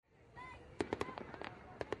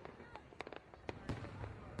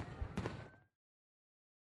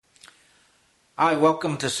Hi,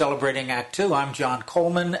 welcome to Celebrating Act Two. I'm John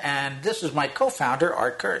Coleman, and this is my co-founder,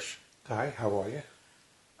 Art Kirsch. Hi, how are you?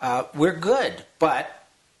 We're good, but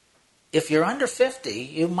if you're under 50,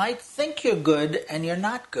 you might think you're good, and you're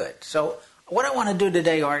not good. So what I want to do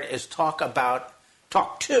today, Art, is talk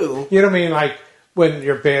to... You don't mean like when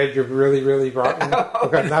you're bad, you're really, really rotten?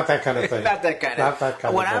 Okay, not that kind of thing. Not that kind Not that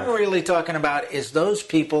kind What of I'm thing. really talking about is those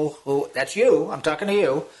people who, that's you, I'm talking to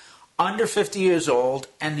you, under 50 years old,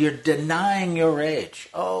 and you're denying your age.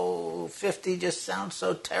 Oh, 50 just sounds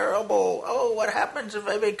so terrible. Oh, what happens if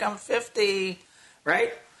I become 50?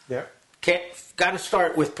 Right? Yeah. Got to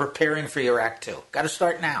start with preparing for your Act Two. Got to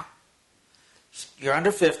start now. You're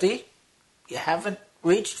under 50. You haven't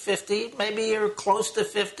reached 50. Maybe you're close to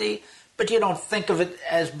 50, but you don't think of it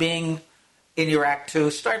as being in your Act Two.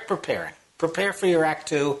 Start preparing. Prepare for your Act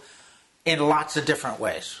Two in lots of different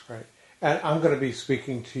ways. Right. And I'm going to be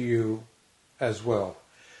speaking to you as well.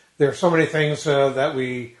 There are so many things that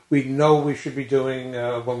we know we should be doing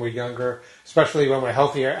when we're younger, especially when we're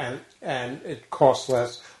healthier and it costs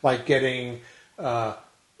less, like getting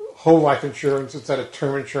whole life insurance instead of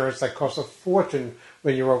term insurance. That costs a fortune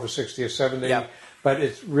when you're over 60 or 70, Yep. but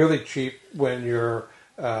it's really cheap when you're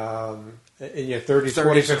in your 30s, 30s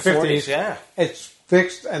 40s, and 50s. yeah. It's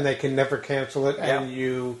fixed and they can never cancel it, and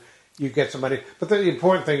you get some money. But the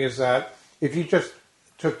important thing is that if you just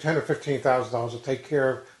took $10,000 or $15,000 to take care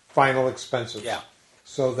of final expenses,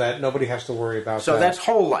 so that nobody has to worry about that. So that's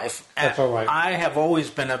whole life. That's whole life. I have always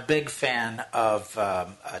been a big fan of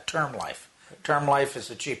term life. Term life is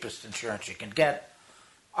the cheapest insurance you can get.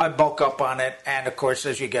 I bulk up on it, and of course,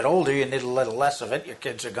 as you get older, you need a little less of it. Your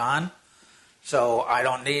kids are gone, so I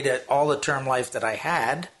don't need all the term life that I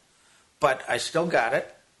had, but I still got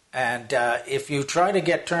it. And if you try to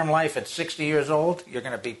get term life at 60 years old, you're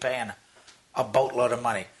going to be paying a boatload of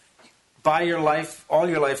money. Buy all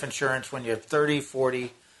your life insurance when you're 30,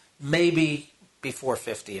 40, maybe before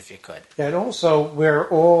 50 if you could. Yeah, and also, we're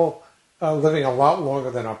all living a lot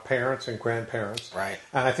longer than our parents and grandparents. Right.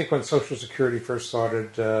 And I think when Social Security first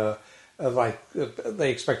started,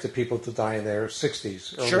 they expected people to die in their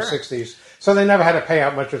 60s, early 60s. So they never had to pay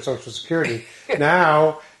out much of Social Security.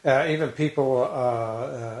 Now, even people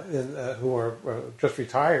who are just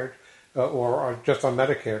retired or are just on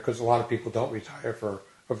Medicare, because a lot of people don't retire for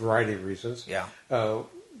a variety of reasons. Yeah. They're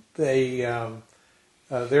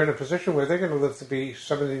in a position where they're going to live to be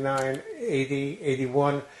 79, 80,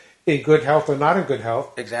 81 in good health or not in good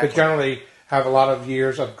health. Exactly. But generally have a lot of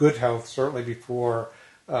years of good health, certainly before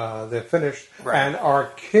they're finished. Right. And our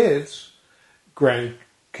kids,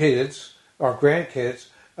 grandkids, our grandkids,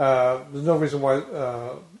 there's no reason why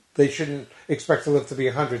they shouldn't expect to live to be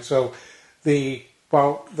 100. So the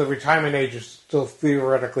retirement age is still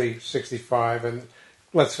theoretically 65, and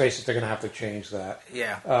let's face it, they're going to have to change that.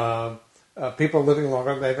 Yeah. People are living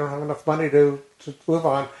longer, they don't have enough money to live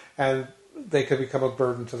on, and they could become a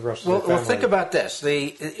burden to the rest of their family. Well, think about this.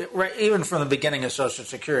 Even from the beginning of Social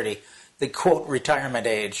Security, the, quote, retirement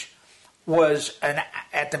age was,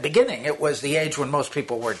 at the beginning, it was the age when most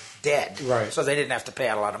people were dead. Right. So they didn't have to pay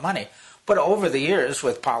out a lot of money. But over the years,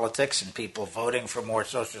 with politics and people voting for more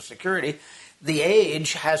Social Security, the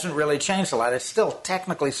age hasn't really changed a lot. It's still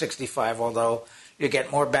technically 65, although you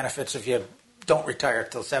get more benefits if you don't retire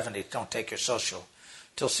till 70, don't take your social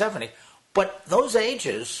till 70. But those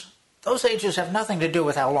ages have nothing to do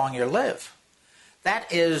with how long you live.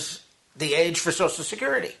 That is the age for Social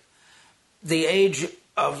Security. The age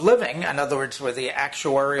of living, in other words, where the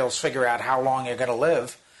actuarials figure out how long you're going to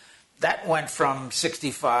live, that went from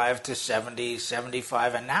 65 to 70,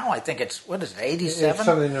 75, and now I think it's,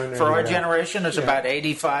 87? For our generation, it's about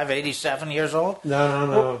 85, 87 years old?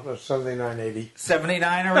 No, 79, 80.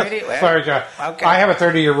 79 or 80? Well, sorry, John. Okay. I have a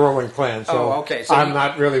 30-year rolling plan, so, so I'm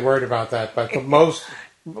not really worried about that. But for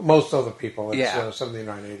most other people, it's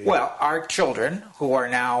 79, 80. Well, our children, who are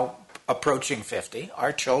now approaching 50,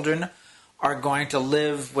 our children are going to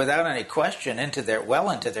live without any question into their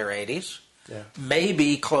 80s. Yeah.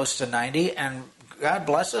 Maybe close to 90, and God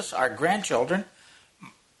bless us, our grandchildren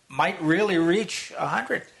might really reach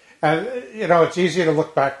 100. And, it's easy to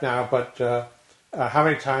look back now, but how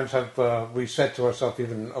many times have we said to ourselves,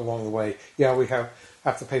 even along the way, we have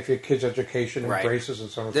to pay for your kids' education and braces and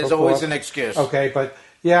so on and so forth. There's always an excuse. Okay, but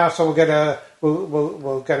so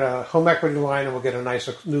we'll get a home equity line and we'll get a nice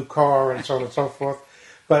new car and so on and so forth.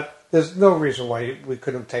 But there's no reason why we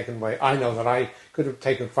couldn't have taken away. I know that I could have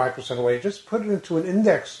taken 5% away. Just put it into an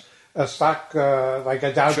index, a stock like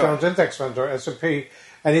a Dow Jones index fund or S&P,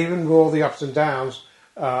 and even with all the ups and downs,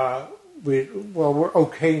 we're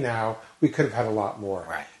okay now. We could have had a lot more.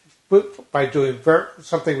 Right. But by doing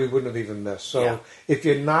something we wouldn't have even missed. So if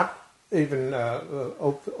you're not even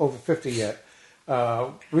over 50 yet,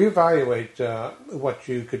 reevaluate what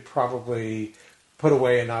you could probably put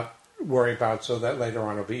away and not worry about, so that later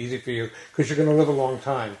on it'll be easy for you, because you're going to live a long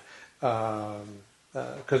time.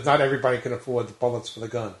 Because not everybody can afford the bullets for the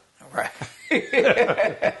gun. Right.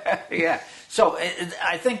 Yeah. So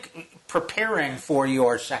I think preparing for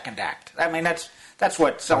your second act. I mean, that's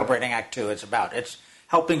what Celebrating Act Two is about. It's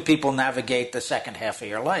helping people navigate the second half of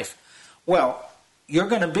your life. Well, you're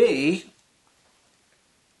going to be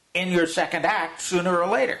in your second act sooner or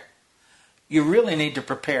later. You really need to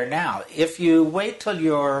prepare now. If you wait till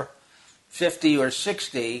you're 50 or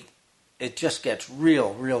 60, it just gets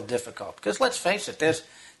real difficult. Because let's face it, there's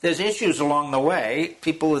issues along the way.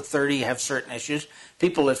 People at 30 have certain issues.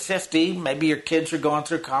 People at 50, maybe your kids are going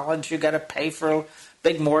through college. You got to pay for a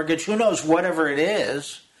big mortgage. Who knows? Whatever it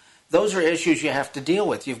is, those are issues you have to deal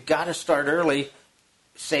with. You've got to start early,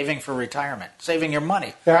 saving for retirement, saving your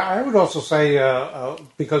money. Yeah, I would also say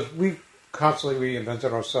because we've constantly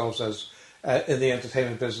reinvented ourselves as in the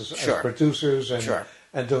entertainment business Sure. as producers and Sure.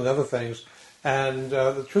 and doing other things. And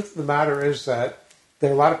the truth of the matter is that there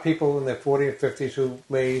are a lot of people in their 40s and 50s who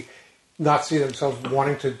may not see themselves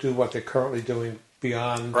wanting to do what they're currently doing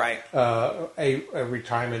beyond Right. A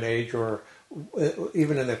retirement age, or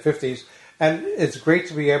even in their 50s. And it's great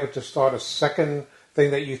to be able to start a second thing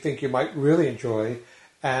that you think you might really enjoy,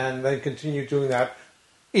 and then continue doing that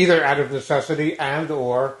either out of necessity and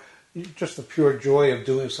or just the pure joy of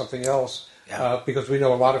doing something else. Yeah. Because we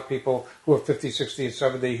know a lot of people who are 50, 60, and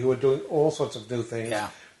 70 who are doing all sorts of new things, Yeah.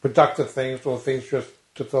 productive things, or things just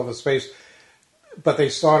to fill the space. But they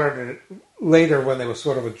started it later when they were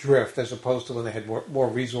sort of adrift, as opposed to when they had more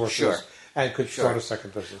resources Sure. and could Sure. start a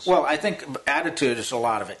second business. Well, I think attitude is a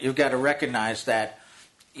lot of it. You've got to recognize that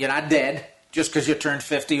you're not dead just because you turned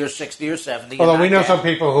 50 or 60 or 70. You're Although not we know dead. some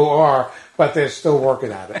people who are, but they're still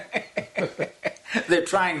working at it. They're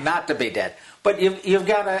trying not to be dead. But you've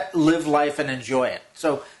got to live life and enjoy it.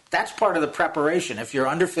 So that's part of the preparation. If you're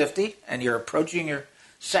under 50 and you're approaching your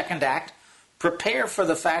second act, prepare for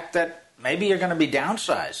the fact that maybe you're going to be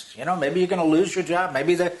downsized. You know, maybe you're going to lose your job.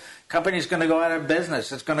 Maybe the company's going to go out of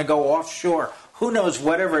business. It's going to go offshore. Who knows,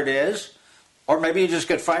 whatever it is. Or maybe you just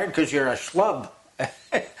get fired because you're a schlub.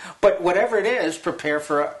 But whatever it is, prepare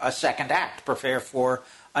for a second act. Prepare for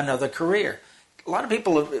another career. A lot of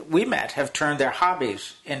people we met have turned their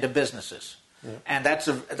hobbies into businesses. Yeah. And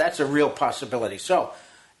that's a real possibility. So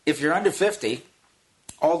if you're under 50,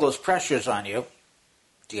 all those pressures on you,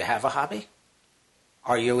 do you have a hobby?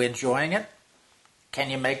 Are you enjoying it?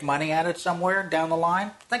 Can you make money at it somewhere down the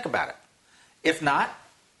line? Think about it. If not,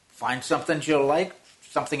 find something you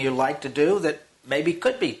like to do that maybe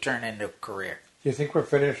could be turned into a career. Do you think we're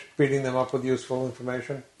finished beating them up with useful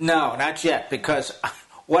information? No, not yet, because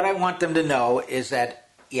what I want them to know is that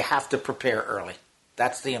you have to prepare early.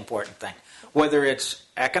 That's the important thing. Whether it's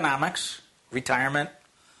economics, retirement,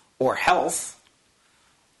 or health,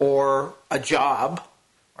 or a job,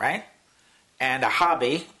 right? And a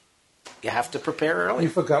hobby, you have to prepare early. You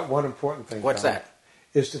forgot one important thing. What's Tom, that?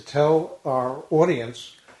 Is to tell our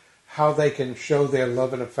audience how they can show their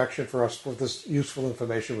love and affection for us for this useful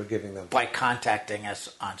information we're giving them. By contacting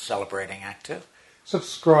us on Celebrating Act Two.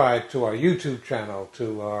 Subscribe to our YouTube channel,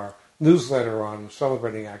 to our newsletter on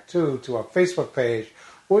Celebrating Act Two, to our Facebook page,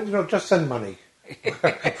 or just send money,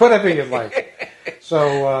 whatever you'd like.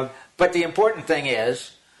 So, but the important thing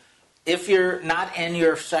is, if you're not in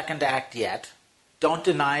your second act yet, don't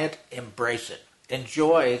deny it. Embrace it.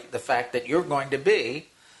 Enjoy the fact that you're going to be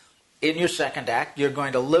in your second act. You're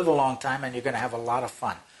going to live a long time, and you're going to have a lot of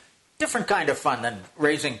fun. Different kind of fun than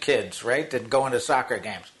raising kids, right? Than going to soccer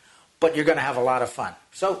games. But you're going to have a lot of fun.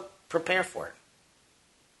 So prepare for it.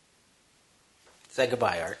 Say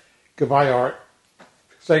goodbye, Art. Goodbye, Art.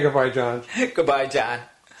 Say goodbye, John. Goodbye, John.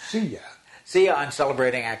 See ya. See you on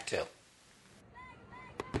Celebrating Act Two.